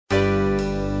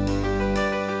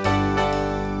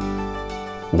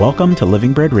Welcome to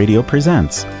Living Bread Radio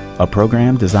Presents, a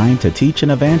program designed to teach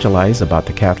and evangelize about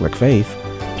the Catholic faith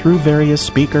through various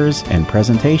speakers and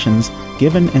presentations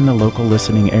given in the local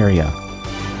listening area.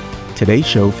 Today's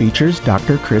show features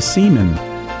Dr. Chris Seaman,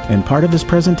 and part of his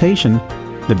presentation,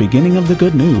 The Beginning of the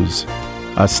Good News,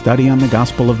 a study on the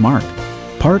Gospel of Mark,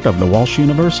 part of the Walsh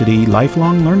University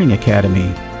Lifelong Learning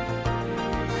Academy.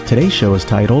 Today's show is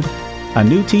titled, A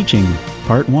New Teaching,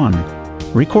 Part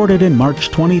 1, recorded in March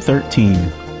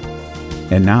 2013.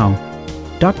 And now,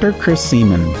 Dr. Chris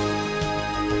Seaman.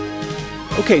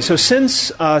 Okay, so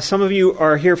since some of you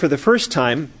are here for the first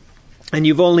time, and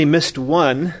you've only missed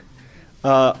one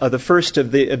of the first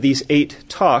of these 8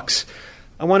 talks,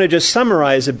 I want to just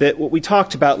summarize a bit what we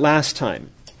talked about last time.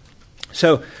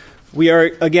 So we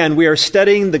are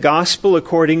studying the Gospel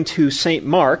according to St.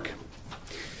 Mark,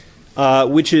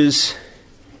 which is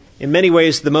in many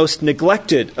ways the most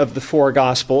neglected of the 4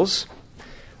 Gospels.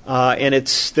 And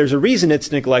there's a reason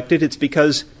it's neglected. It's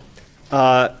because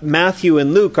Matthew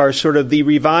and Luke are sort of the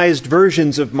revised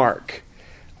versions of Mark.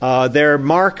 They're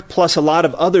Mark plus a lot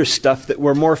of other stuff that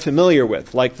we're more familiar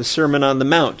with, like the Sermon on the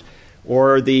Mount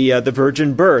or the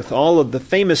virgin birth. All of the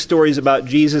famous stories about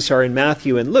Jesus are in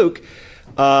Matthew and Luke.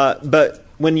 But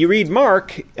when you read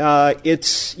Mark,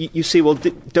 you see, well,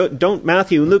 don't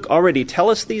Matthew and Luke already tell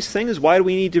us these things? Why do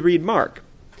we need to read Mark?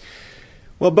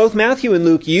 Well, both Matthew and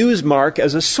Luke use Mark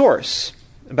as a source.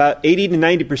 About 80 to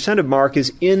 90% of Mark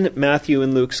is in Matthew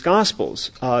and Luke's Gospels.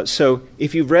 So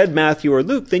if you've read Matthew or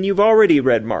Luke, then you've already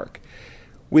read Mark,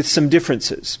 with some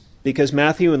differences, because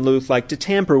Matthew and Luke like to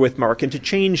tamper with Mark and to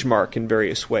change Mark in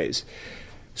various ways.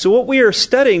 So what we are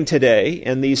studying today,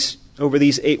 and over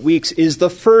these 8 weeks, is the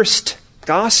first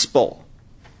Gospel,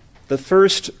 the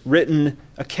first written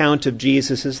account of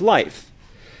Jesus' life.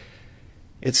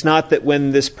 It's not that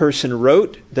when this person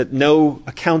wrote that no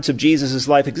accounts of Jesus'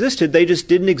 life existed, they just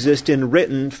didn't exist in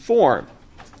written form.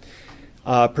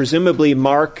 Presumably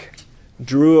Mark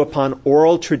drew upon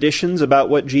oral traditions about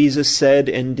what Jesus said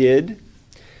and did.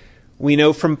 We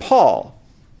know from Paul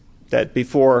that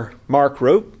before Mark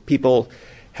wrote, people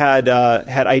had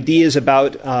ideas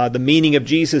about the meaning of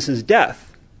Jesus' death.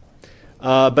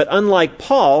 But unlike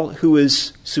Paul, who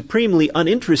is supremely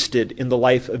uninterested in the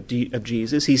life of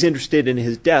Jesus, he's interested in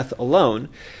his death alone,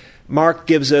 Mark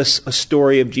gives us a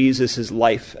story of Jesus'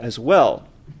 life as well,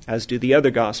 as do the other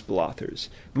gospel authors.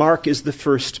 Mark is the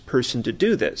first person to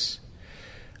do this.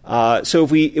 So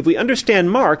if we understand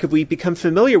Mark, if we become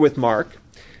familiar with Mark,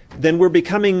 then we're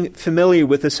becoming familiar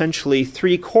with essentially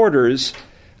 3/4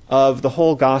 of the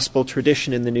whole gospel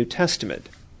tradition in the New Testament.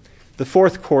 The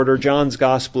 4th quarter, John's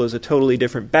Gospel, is a totally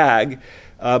different bag,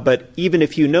 but even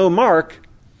if you know Mark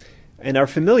and are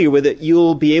familiar with it,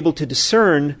 you'll be able to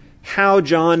discern how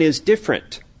John is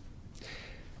different.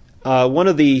 One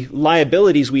of the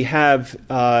liabilities we have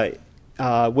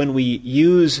when we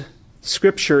use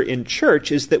Scripture in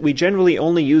church is that we generally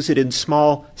only use it in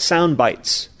small sound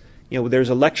bites. There's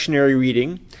a lectionary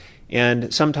reading,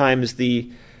 and sometimes the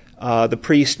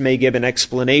priest may give an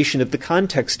explanation of the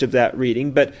context of that reading,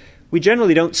 but we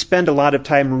generally don't spend a lot of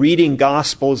time reading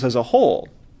Gospels as a whole,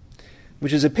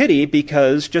 which is a pity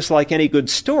because, just like any good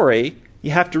story,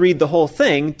 you have to read the whole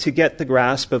thing to get the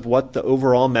grasp of what the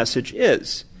overall message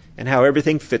is and how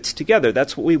everything fits together.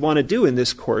 That's what we want to do in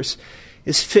this course,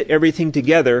 is fit everything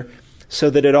together so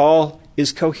that it all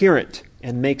is coherent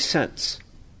and makes sense.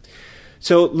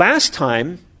 So last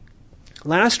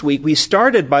week, we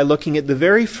started by looking at the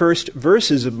very first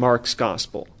verses of Mark's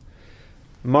Gospel.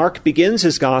 Mark begins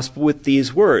his Gospel with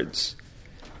these words: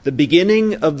 the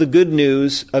beginning of the good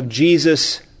news of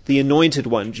Jesus, the Anointed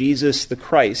One, Jesus the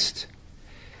Christ,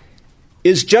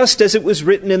 is just as it was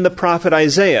written in the prophet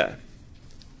Isaiah.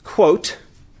 Quote,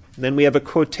 then we have a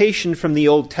quotation from the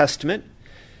Old Testament.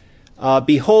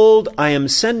 Behold, I am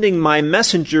sending my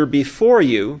messenger before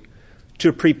you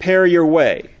to prepare your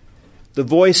way. The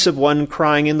voice of one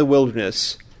crying in the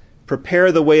wilderness,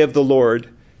 prepare the way of the Lord,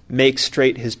 make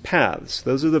straight his paths.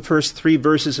 Those are the first 3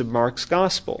 verses of Mark's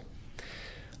Gospel.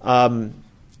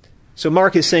 So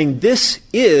Mark is saying, this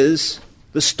is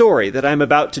the story that I'm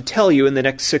about to tell you in the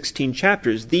next 16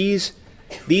 chapters. These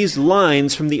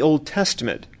lines from the Old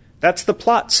Testament. That's the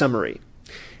plot summary.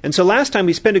 And so last time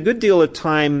we spent a good deal of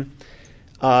time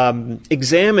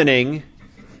examining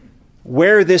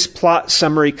where this plot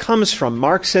summary comes from.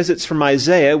 Mark says it's from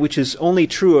Isaiah, which is only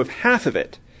true of half of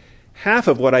it. Half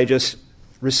of what I just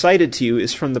recited to you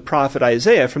is from the prophet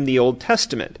Isaiah from the Old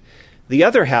Testament. The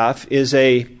other half is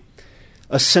a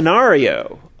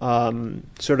scenario,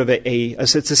 it's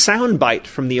a soundbite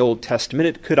from the Old Testament.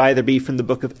 It could either be from the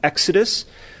book of Exodus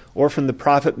or from the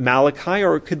prophet Malachi,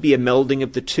 or it could be a melding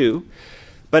of the two.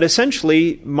 But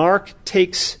essentially, Mark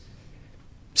takes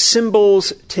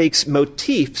symbols, takes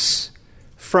motifs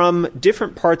from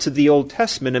different parts of the Old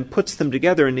Testament and puts them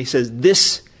together, and he says,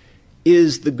 this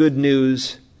is the good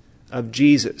news of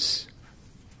Jesus.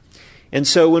 And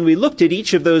so when we looked at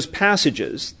each of those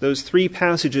passages, those 3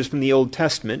 passages from the Old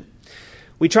Testament,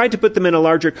 we tried to put them in a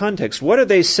larger context. What are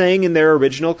they saying in their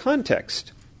original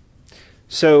context?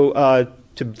 So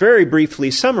to very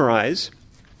briefly summarize,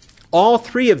 all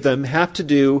 3 of them have to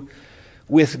do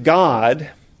with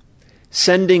God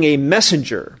sending a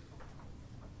messenger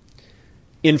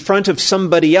in front of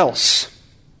somebody else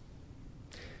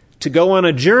to go on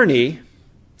a journey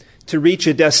to reach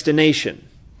a destination.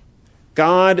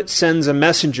 God sends a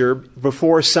messenger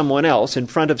before someone else, in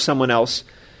front of someone else,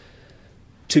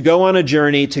 to go on a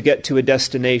journey to get to a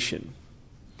destination.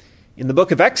 In the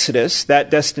book of Exodus, that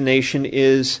destination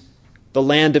is the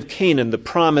land of Canaan, the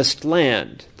promised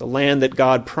land, the land that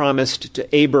God promised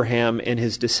to Abraham and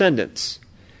his descendants.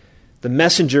 The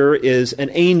messenger is an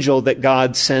angel that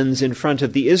God sends in front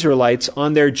of the Israelites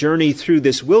on their journey through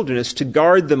this wilderness to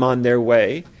guard them on their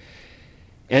way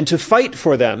and to fight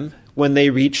for them when they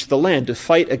reach the land, to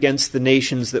fight against the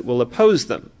nations that will oppose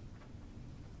them.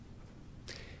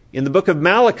 In the book of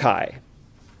Malachi,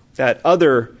 that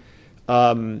other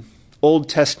Old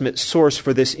Testament source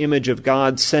for this image of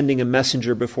God sending a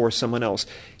messenger before someone else,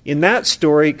 in that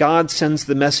story, God sends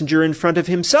the messenger in front of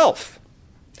himself.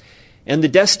 And the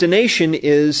destination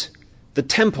is the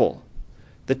temple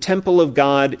of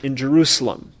God in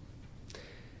Jerusalem.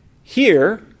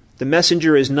 Here, the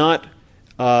messenger is not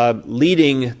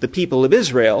leading the people of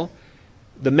Israel.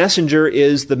 The messenger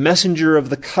is the messenger of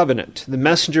the covenant, the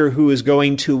messenger who is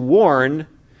going to warn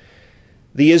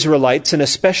the Israelites, and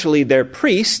especially their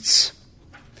priests,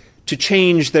 to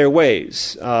change their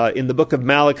ways. In the book of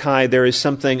Malachi, there is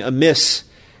something amiss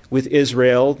with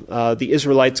Israel. The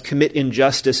Israelites commit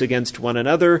injustice against one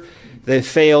another. They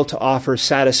fail to offer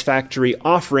satisfactory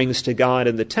offerings to God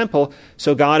in the temple,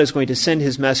 so God is going to send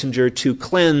his messenger to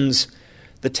cleanse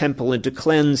the temple and to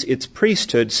cleanse its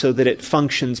priesthood so that it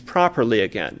functions properly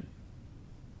again.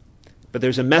 But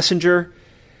there's a messenger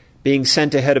being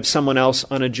sent ahead of someone else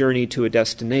on a journey to a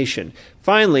destination.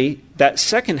 Finally, that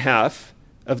second half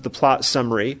of the plot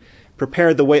summary,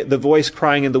 prepare the way, the voice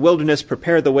crying in the wilderness,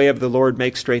 prepare the way of the Lord,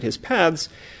 make straight his paths,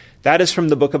 that is from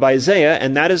the book of Isaiah,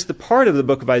 and that is the part of the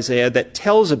book of Isaiah that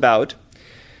tells about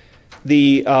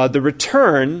the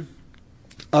return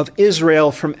of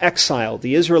Israel from exile.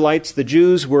 The Israelites, the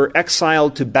Jews, were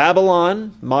exiled to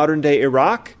Babylon, modern-day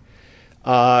Iraq,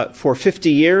 for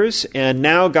 50 years, and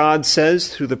now God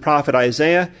says through the prophet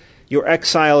Isaiah, your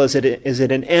exile is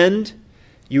at an end.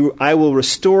 I will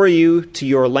restore you to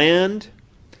your land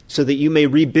so that you may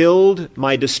rebuild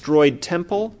my destroyed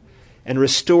temple and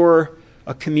restore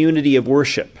a community of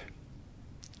worship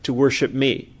to worship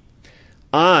me.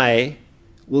 I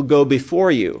will go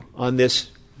before you on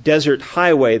this desert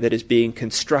highway that is being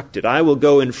constructed. I will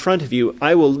go in front of you.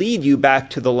 I will lead you back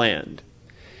to the land,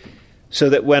 so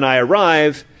that when I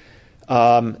arrive,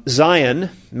 Zion,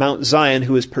 Mount Zion,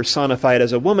 who is personified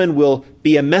as a woman, will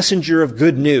be a messenger of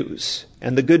good news.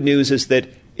 And the good news is that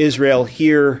Israel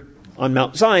here on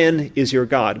Mount Zion is your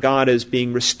God. God is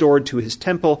being restored to his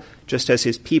temple, just as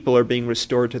his people are being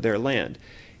restored to their land.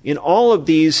 In all of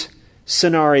these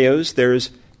scenarios,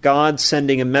 there's God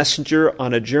sending a messenger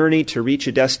on a journey to reach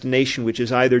a destination which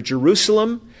is either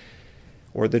Jerusalem,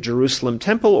 or the Jerusalem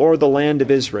temple, or the land of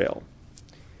Israel.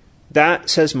 That,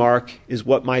 says Mark, is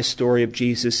what my story of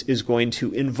Jesus is going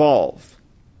to involve.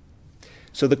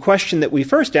 So the question that we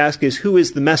first ask is, who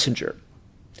is the messenger?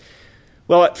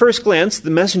 Well, at first glance, the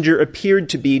messenger appeared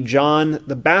to be John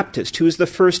the Baptist, who is the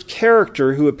first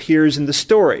character who appears in the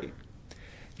story.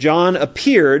 John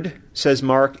appeared, says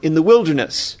Mark, in the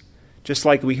wilderness, just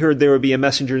like we heard there would be a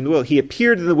messenger in the wilderness. He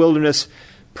appeared in the wilderness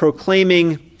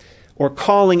proclaiming or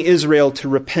calling Israel to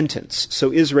repentance.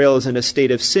 So Israel is in a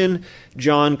state of sin.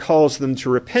 John calls them to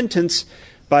repentance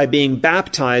by being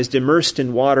baptized, immersed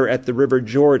in water at the river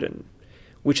Jordan,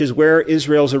 which is where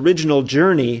Israel's original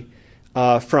journey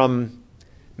from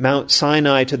Mount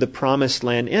Sinai to the Promised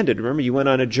Land ended. Remember, you went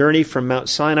on a journey from Mount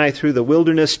Sinai through the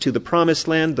wilderness to the Promised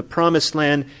Land. The Promised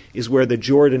Land is where the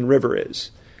Jordan River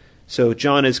is. So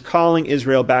John is calling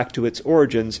Israel back to its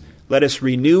origins. Let us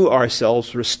renew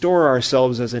ourselves, restore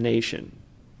ourselves as a nation,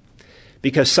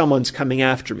 because someone's coming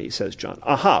after me, says John.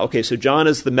 Aha, okay, so John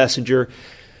is the messenger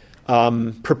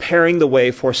preparing the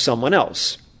way for someone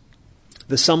else.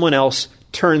 The someone else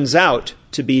turns out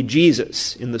to be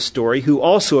Jesus in the story, who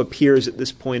also appears at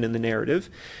this point in the narrative,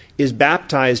 is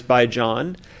baptized by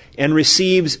John, and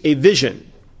receives a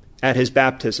vision at his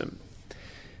baptism.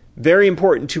 very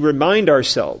important to remind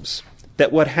ourselves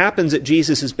that what happens at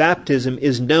Jesus' baptism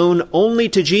is known only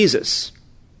to Jesus.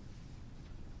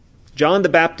 John the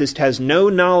Baptist has no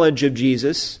knowledge of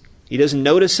Jesus. He doesn't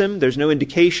notice him. There's no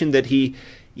indication that he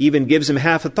even gives him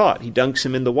half a thought. He dunks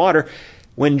him in the water.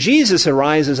 When Jesus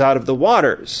arises out of the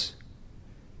waters,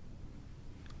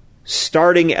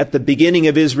 starting at the beginning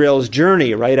of Israel's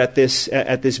journey, right at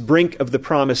this brink of the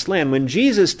promised land, when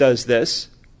Jesus does this,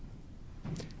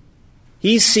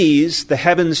 he sees the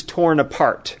heavens torn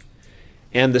apart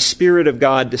and the Spirit of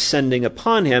God descending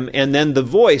upon him, and then the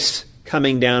voice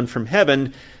coming down from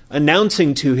heaven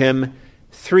announcing to him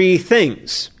three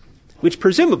things, which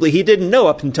presumably he didn't know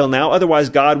up until now, otherwise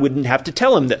God wouldn't have to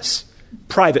tell him this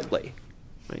privately.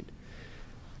 Right?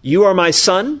 You are my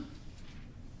Son,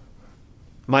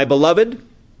 my beloved,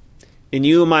 in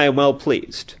you I am well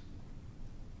pleased.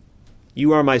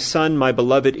 You are my Son, my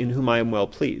beloved, in whom I am well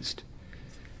pleased.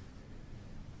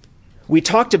 We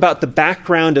talked about the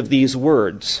background of these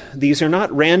words. These are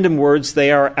not random words. They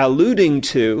are alluding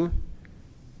to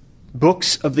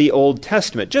books of the Old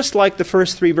Testament. Just like the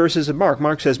first three verses of Mark.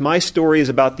 Mark says, my story is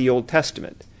about the Old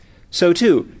Testament. So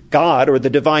too, God, or the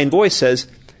divine voice, says,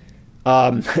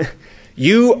 I'm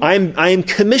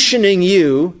commissioning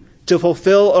you to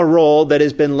fulfill a role that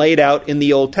has been laid out in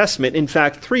the Old Testament. In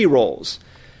fact, three roles.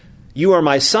 You are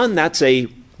my Son. That's a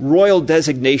royal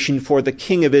designation for the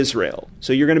king of Israel.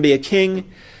 So you're going to be a king.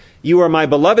 You are my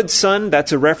beloved Son.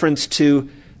 That's a reference to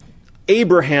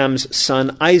Abraham's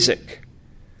son, Isaac,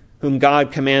 whom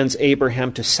God commands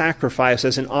Abraham to sacrifice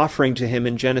as an offering to him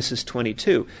in Genesis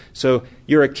 22. So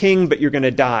you're a king, but you're going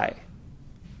to die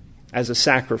as a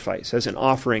sacrifice, as an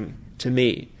offering to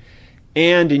me.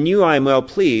 And in you I am well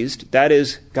pleased. That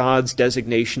is God's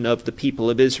designation of the people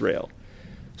of Israel.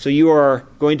 So you are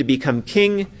going to become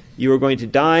king, you are going to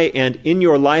die, and in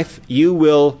your life you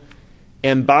will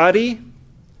embody,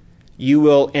 you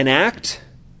will enact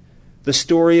the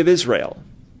story of Israel.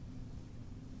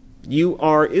 You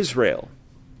are Israel.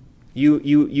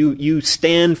 You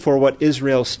stand for what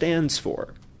Israel stands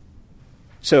for.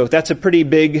 So that's a pretty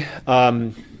big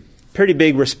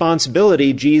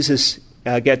responsibility Jesus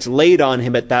gets laid on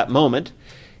him at that moment.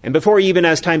 And before he even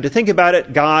has time to think about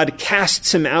it, God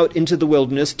casts him out into the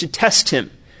wilderness to test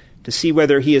him, to see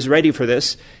whether he is ready for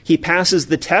this. He passes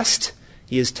the test.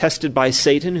 He is tested by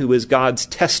Satan, who is God's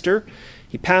tester.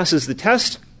 He passes the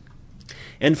test.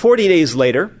 And 40 days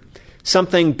later,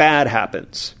 something bad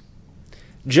happens.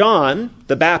 John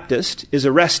the Baptist is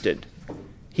arrested.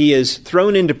 He is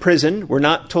thrown into prison. We're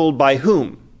not told by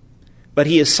whom, but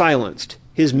he is silenced.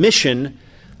 His mission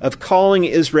of calling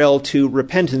Israel to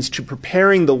repentance, to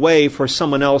preparing the way for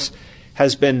someone else,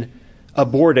 has been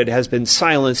aborted, has been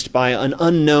silenced by an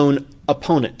unknown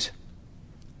opponent.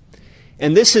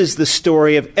 And this is the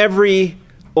story of every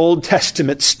Old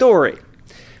Testament story.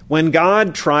 When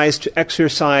God tries to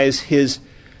exercise his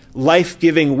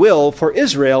life-giving will for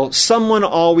Israel, someone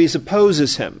always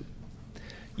opposes him.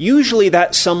 Usually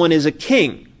that someone is a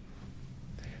king,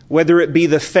 whether it be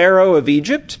the Pharaoh of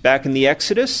Egypt back in the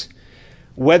Exodus,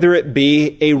 whether it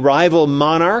be a rival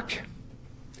monarch,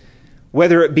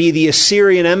 whether it be the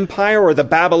Assyrian Empire or the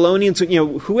Babylonians,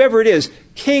 whoever it is,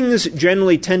 kings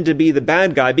generally tend to be the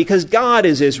bad guy because God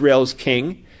is Israel's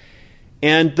king.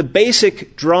 And the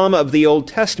basic drama of the Old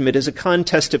Testament is a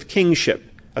contest of kingship,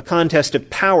 a contest of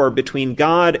power between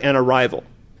God and a rival.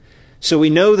 So we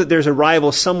know that there's a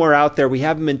rival somewhere out there. We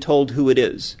haven't been told who it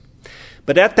is.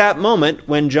 But at that moment,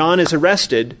 when John is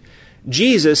arrested,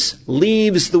 Jesus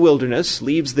leaves the wilderness,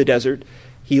 leaves the desert.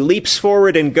 He leaps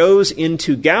forward and goes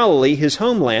into Galilee, his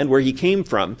homeland, where he came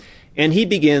from, and he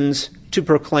begins to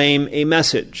proclaim a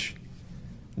message.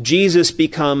 Jesus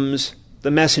becomes the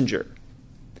messenger.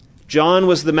 John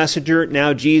was the messenger,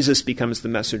 now Jesus becomes the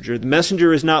messenger. The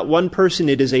messenger is not one person,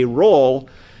 it is a role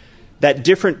that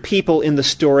different people in the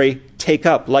story take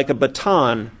up, like a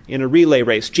baton in a relay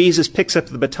race. Jesus picks up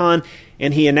the baton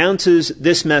and he announces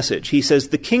this message. He says,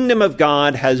 the kingdom of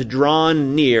God has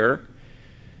drawn near.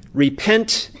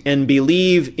 Repent and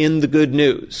believe in the good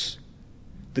news.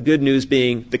 The good news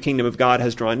being the kingdom of God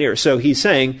has drawn near. So he's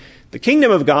saying, the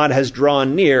kingdom of God has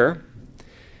drawn near.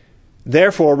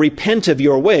 Therefore, repent of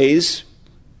your ways,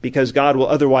 because God will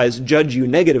otherwise judge you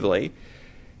negatively,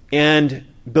 and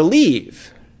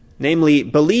believe. Namely,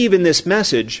 believe in this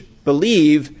message.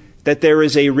 Believe that there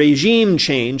is a regime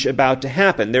change about to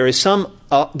happen. There is some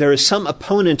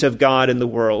opponent of God in the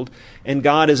world, and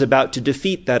God is about to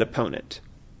defeat that opponent.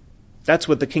 That's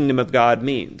what the kingdom of God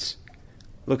means.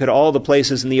 Look at all the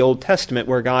places in the Old Testament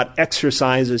where God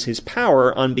exercises his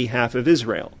power on behalf of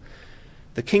Israel.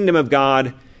 The kingdom of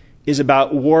God is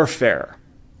about warfare.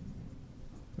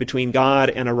 between God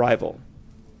and a rival.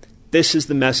 This is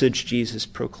the message Jesus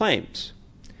proclaims.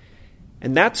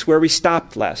 And that's where we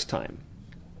stopped last time.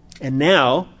 And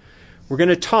now we're going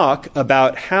to talk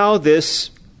about how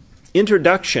this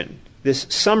introduction, this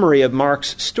summary of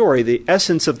Mark's story, the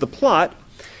essence of the plot,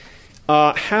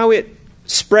 how it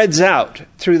spreads out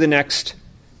through the next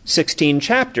 16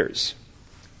 chapters.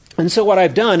 And so what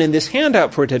I've done in this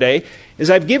handout for today is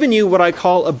I've given you what I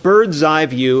call a bird's eye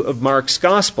view of Mark's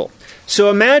gospel. So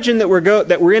imagine that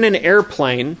we're in an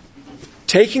airplane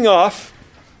taking off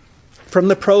from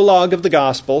the prologue of the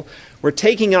gospel. We're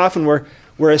taking off and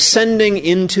we're ascending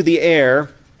into the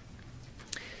air.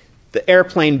 The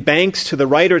airplane banks to the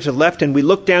right or to the left, and we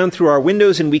look down through our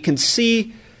windows and we can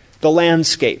see the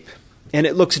landscape. And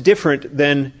it looks different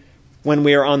than when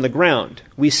we are on the ground.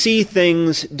 We see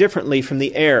things differently from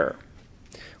the air.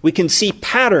 We can see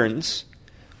patterns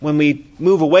when we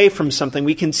move away from something.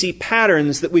 We can see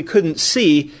patterns that we couldn't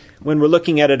see when we're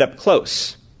looking at it up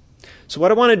close. So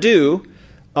what I want to do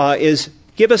is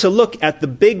give us a look at the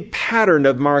big pattern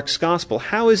of Mark's gospel.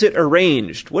 How is it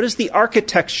arranged? What is the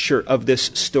architecture of this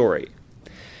story?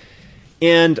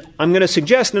 And I'm going to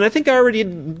suggest, and I think I already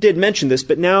did mention this,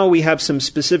 but now we have some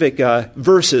specific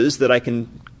verses that I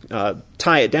can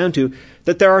tie it down to,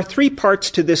 that there are three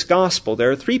parts to this gospel.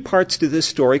 There are three parts to this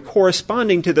story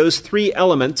corresponding to those three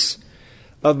elements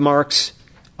of Mark's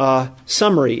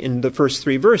summary in the first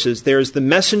three verses. There's the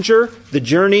messenger, the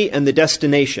journey, and the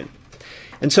destination.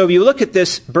 And so if you look at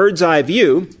this bird's eye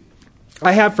view,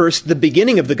 I have first the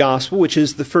beginning of the gospel, which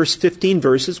is the first 15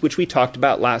 verses, which we talked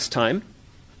about last time.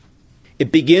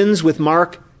 It begins with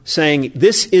Mark saying,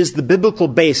 this is the biblical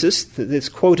basis, this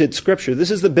quoted scripture,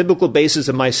 this is the biblical basis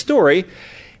of my story,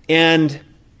 and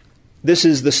this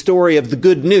is the story of the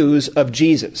good news of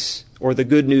Jesus, or the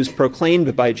good news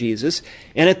proclaimed by Jesus.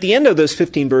 And at the end of those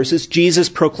 15 verses, Jesus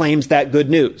proclaims that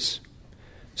good news.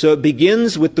 So it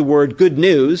begins with the word good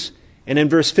news, and in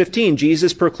verse 15,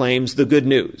 Jesus proclaims the good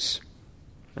news.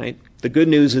 Right? The good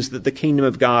news is that the kingdom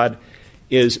of God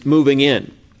is moving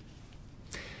in.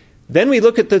 Then we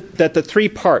look at the three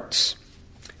parts.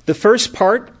 The first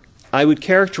part I would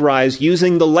characterize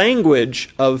using the language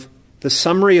of the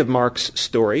summary of Mark's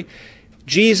story.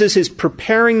 Jesus is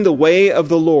preparing the way of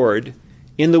the Lord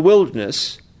in the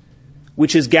wilderness,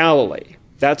 which is Galilee.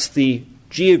 That's the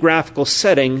geographical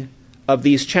setting of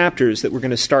these chapters that we're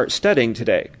going to start studying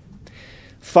today.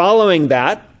 Following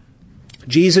that,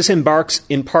 Jesus embarks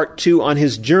in part 2 on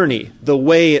his journey, the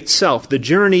way itself, the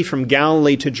journey from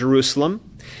Galilee to Jerusalem.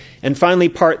 And finally,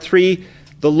 part 3,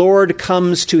 the Lord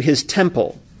comes to his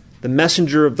temple. The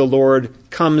messenger of the Lord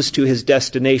comes to his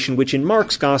destination, which in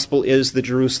Mark's gospel is the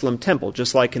Jerusalem temple,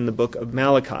 just like in the book of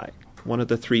Malachi, one of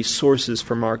the three sources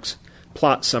for Mark's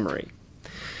plot summary.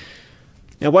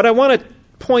 Now, what I want to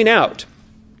point out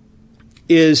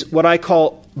is what I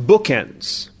call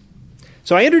bookends.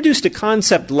 So I introduced a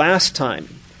concept last time,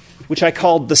 which I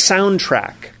called the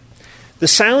soundtrack. The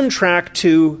soundtrack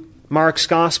to Mark's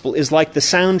gospel is like the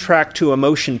soundtrack to a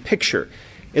motion picture.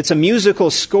 It's a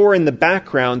musical score in the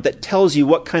background that tells you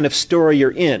what kind of story you're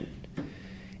in.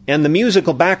 And the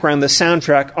musical background, the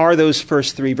soundtrack, are those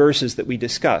first three verses that we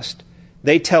discussed.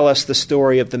 They tell us the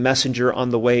story of the messenger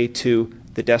on the way to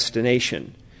the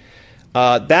destination.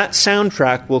 That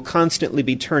soundtrack will constantly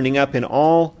be turning up in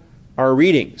all our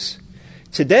readings.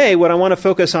 Today, what I want to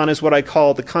focus on is what I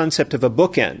call the concept of a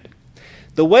bookend.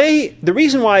 The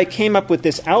reason why I came up with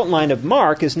this outline of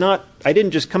Mark is not, I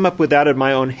didn't just come up with that in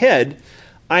my own head.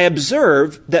 I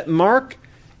observed that Mark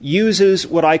uses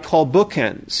what I call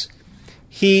bookends.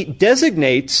 He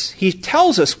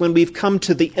tells us when we've come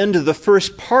to the end of the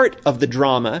first part of the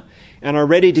drama and are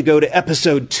ready to go to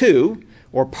episode 2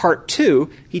 or part 2.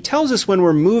 He tells us when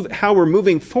how we're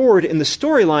moving forward in the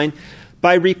storyline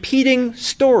by repeating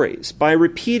stories, by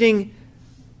repeating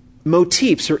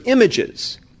motifs or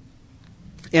images.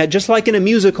 Just like in a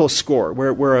musical score,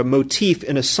 where a motif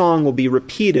in a song will be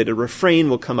repeated, a refrain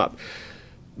will come up.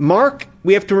 Mark,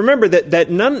 we have to remember that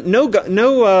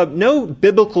no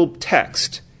biblical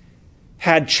text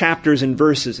had chapters and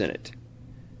verses in it.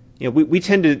 We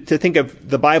tend to think of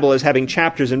the Bible as having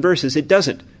chapters and verses. It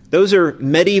doesn't. Those are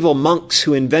medieval monks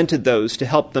who invented those to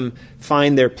help them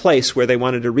find their place where they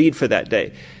wanted to read for that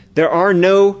day. There are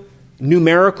no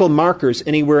numerical markers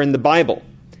anywhere in the Bible.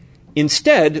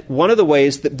 Instead, one of the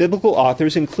ways that biblical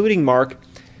authors, including Mark,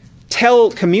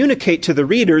 communicate to the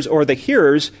readers or the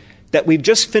hearers that we've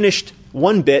just finished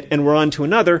one bit and we're on to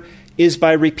another is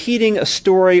by repeating a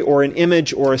story or an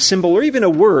image or a symbol or even a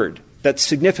word that's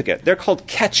significant. They're called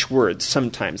catchwords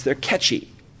sometimes. They're catchy.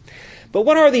 But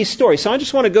what are these stories? So I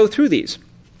just want to go through these.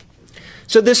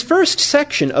 So this first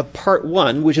section of part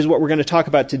 1, which is what we're going to talk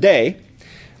about today,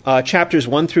 chapters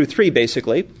 1 through 3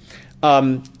 basically,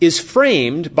 is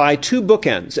framed by two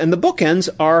bookends. And the bookends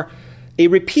are a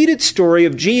repeated story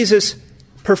of Jesus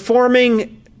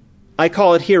performing, I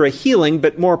call it here a healing,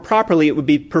 but more properly it would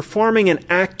be performing an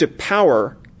act of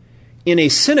power in a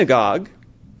synagogue,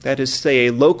 that is, say,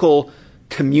 a local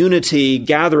community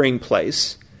gathering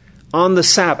place, on the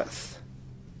Sabbath.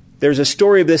 There's a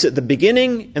story of this at the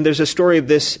beginning, and there's a story of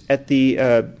this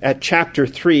at chapter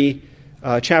 3,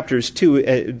 chapters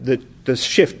 2, the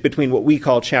shift between what we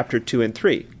call chapter 2 and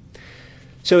 3.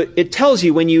 So it tells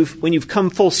you when you've come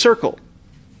full circle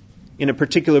in a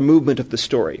particular movement of the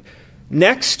story.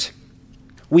 Next,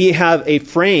 we have a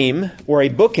frame or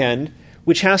a bookend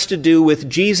which has to do with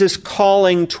Jesus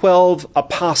calling 12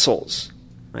 apostles.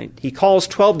 Right? He calls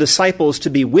 12 disciples to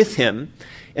be with him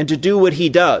and to do what he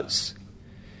does.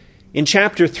 In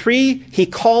chapter 3, he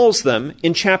calls them.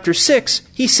 In chapter 6,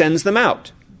 he sends them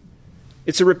out.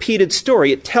 It's a repeated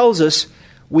story. It tells us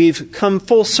we've come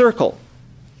full circle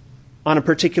on a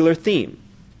particular theme.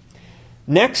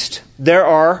 Next, there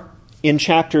are, in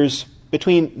chapters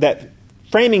between that,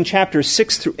 framing chapters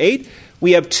 6 through 8,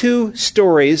 we have two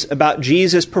stories about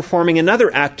Jesus performing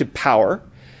another act of power,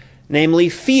 namely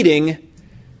feeding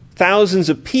thousands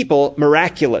of people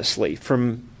miraculously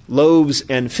from loaves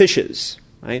and fishes.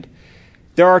 Right?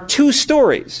 There are two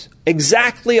stories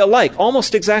exactly alike,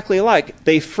 almost exactly alike.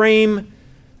 They frame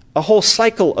a whole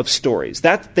cycle of stories.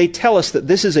 That they tell us that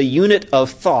this is a unit of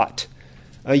thought,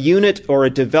 a unit or a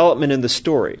development in the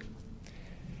story.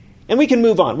 And we can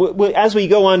move on. As we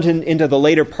go on into the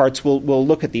later parts, we'll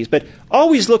look at these. But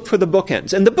always look for the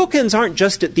bookends. And the bookends aren't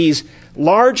just at these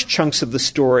large chunks of the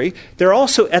story. They're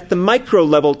also at the micro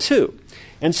level, too.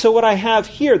 And so what I have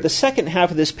here, the second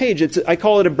half of this page, I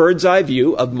call it a bird's eye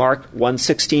view of Mark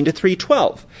 1:16 to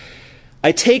 3:12.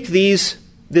 I take this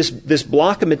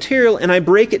block of material and I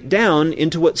break it down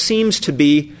into what seems to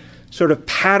be sort of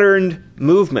patterned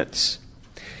movements.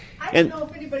 I don't know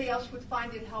if anybody else would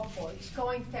find it helpful. It's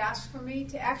going fast for me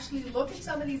to actually look at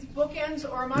some of these bookends,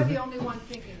 or am I the only one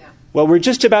thinking that? Well, we're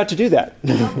just about to do that.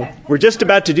 Okay. We're just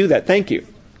about to do that. Thank you.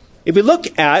 If we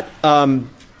look at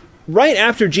right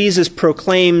after Jesus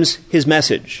proclaims his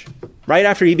message, right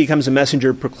after he becomes a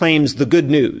messenger, proclaims the good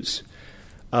news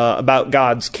about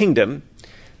God's kingdom,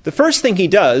 the first thing he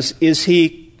does is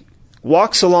he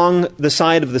walks along the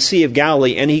side of the Sea of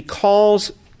Galilee and he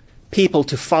calls people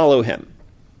to follow him.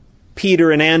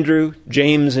 Peter and Andrew,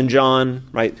 James and John,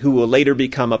 right, who will later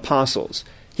become apostles.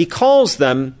 He calls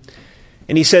them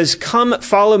and he says, "Come,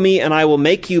 follow me, and I will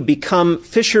make you become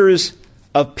fishers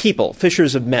of people,"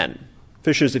 fishers of men,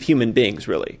 fishers of human beings,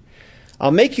 really.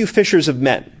 "I'll make you fishers of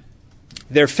men."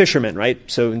 They're fishermen, right?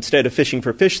 So instead of fishing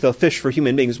for fish, they'll fish for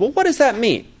human beings. Well, what does that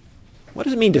mean? What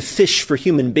does it mean to fish for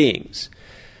human beings?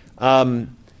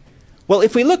 Well,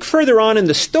 if we look further on in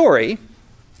the story,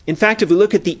 in fact, if we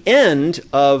look at the end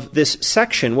of this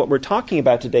section, what we're talking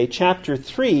about today, chapter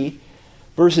 3,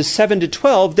 verses 7 to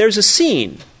 12, there's a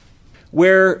scene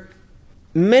where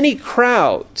many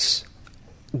crowds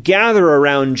gather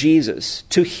around Jesus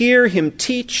to hear him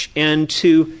teach and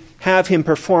to have him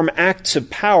perform acts of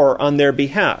power on their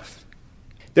behalf.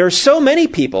 There are so many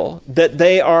people that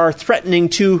they are threatening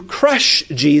to crush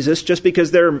Jesus just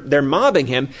because they're mobbing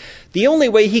him. The only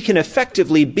way he can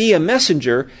effectively be a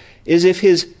messenger is if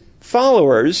his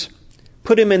followers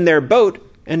put him in their boat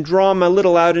and draw him a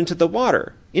little out into the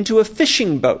water, into a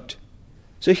fishing boat.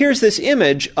 So here's this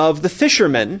image of the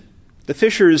fishermen, the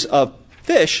fishers of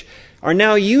fish, are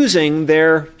now using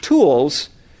their tools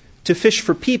to fish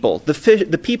for people.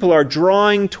 The people are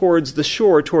drawing towards the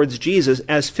shore, towards Jesus,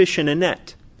 as fish in a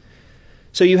net.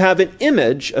 So you have an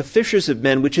image of fishers of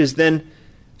men, which is then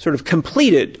sort of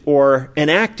completed or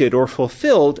enacted or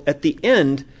fulfilled at the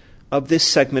end of this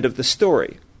segment of the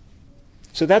story.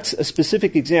 So that's a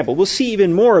specific example. We'll see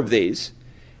even more of these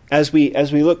as we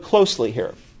look closely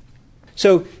here.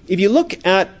 So if you look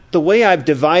at the way I've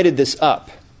divided this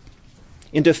up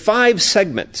into 5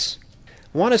 segments,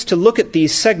 I want us to look at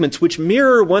these segments which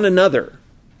mirror one another.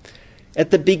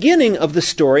 At the beginning of the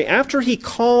story, after he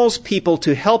calls people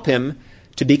to help him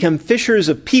to become fishers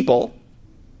of people,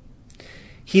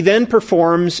 he then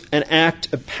performs an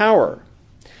act of power.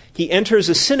 He enters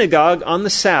a synagogue on the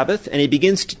Sabbath and he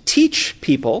begins to teach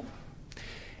people.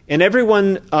 And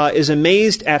everyone is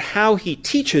amazed at how he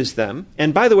teaches them.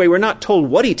 And by the way, we're not told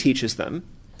what he teaches them.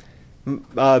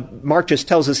 Mark just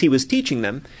tells us he was teaching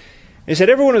them. And he said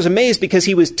everyone was amazed because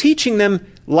he was teaching them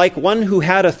like one who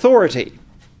had authority,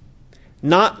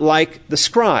 not like the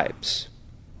scribes.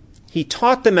 He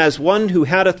taught them as one who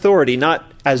had authority,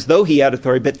 not as though he had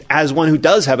authority, but as one who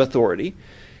does have authority.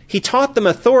 He taught them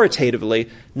authoritatively,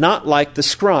 not like the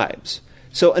scribes.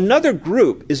 So another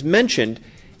group is mentioned,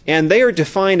 and they are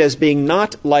defined as being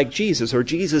not like Jesus, or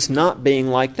Jesus not being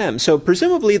like them. So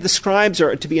presumably the scribes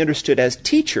are to be understood as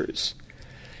teachers,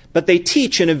 but they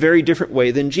teach in a very different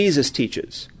way than Jesus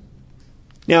teaches.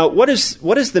 Now, what is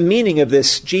the meaning of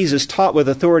this Jesus taught with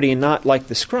authority and not like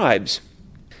the scribes?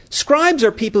 Scribes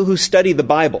are people who study the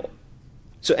Bible.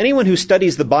 So anyone who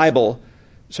studies the Bible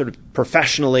sort of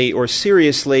professionally or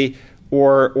seriously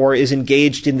or is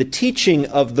engaged in the teaching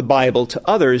of the Bible to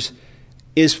others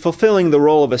is fulfilling the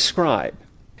role of a scribe.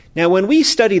 Now, when we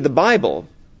study the Bible,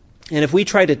 and if we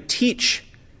try to teach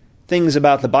things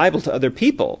about the Bible to other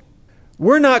people,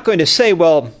 we're not going to say,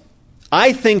 well,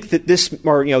 I think that this,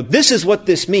 or, this is what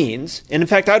this means, and in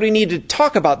fact, I don't need to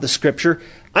talk about the Scripture.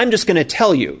 I'm just going to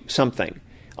tell you something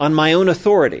on my own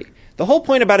authority. The whole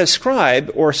point about a scribe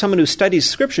or someone who studies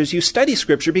Scriptures, you study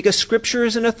Scripture because Scripture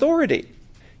is an authority.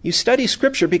 You study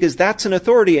Scripture because that's an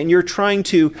authority, and you're trying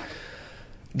to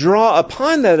draw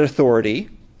upon that authority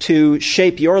to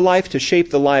shape your life, to shape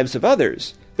the lives of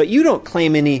others. But you don't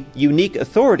claim any unique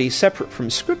authority separate from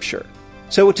Scripture.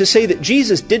 So to say that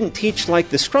Jesus didn't teach like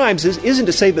the scribes isn't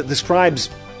to say that the scribes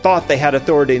thought they had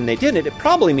authority and they didn't. It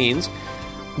probably means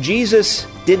Jesus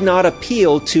did not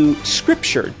appeal to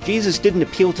Scripture. Jesus didn't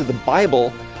appeal to the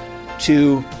Bible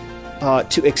to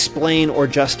explain or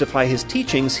justify his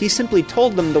teachings. He simply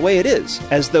told them the way it is,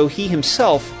 as though he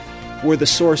himself were the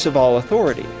source of all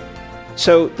authority.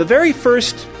 So the very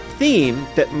first theme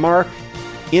that Mark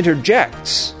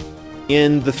interjects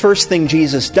in the first thing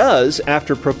Jesus does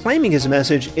after proclaiming his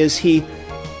message is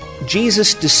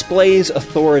Jesus displays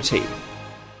authority.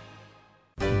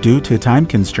 Due to time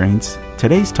constraints,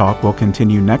 today's talk will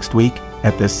continue next week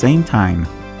at the same time.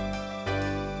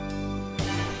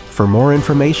 For more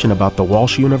information about the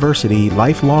Walsh University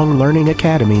Lifelong Learning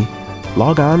Academy,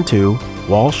 log on to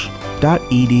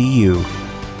walsh.edu.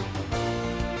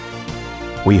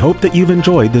 We hope that you've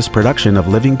enjoyed this production of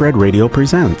Living Bread Radio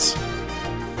Presents.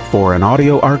 For an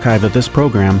audio archive of this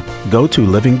program, go to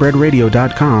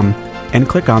livingbreadradio.com and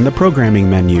click on the programming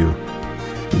menu.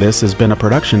 This has been a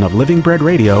production of Living Bread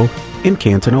Radio in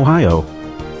Canton, Ohio.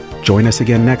 Join us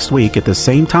again next week at the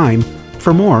same time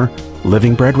for more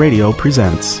Living Bread Radio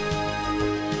Presents.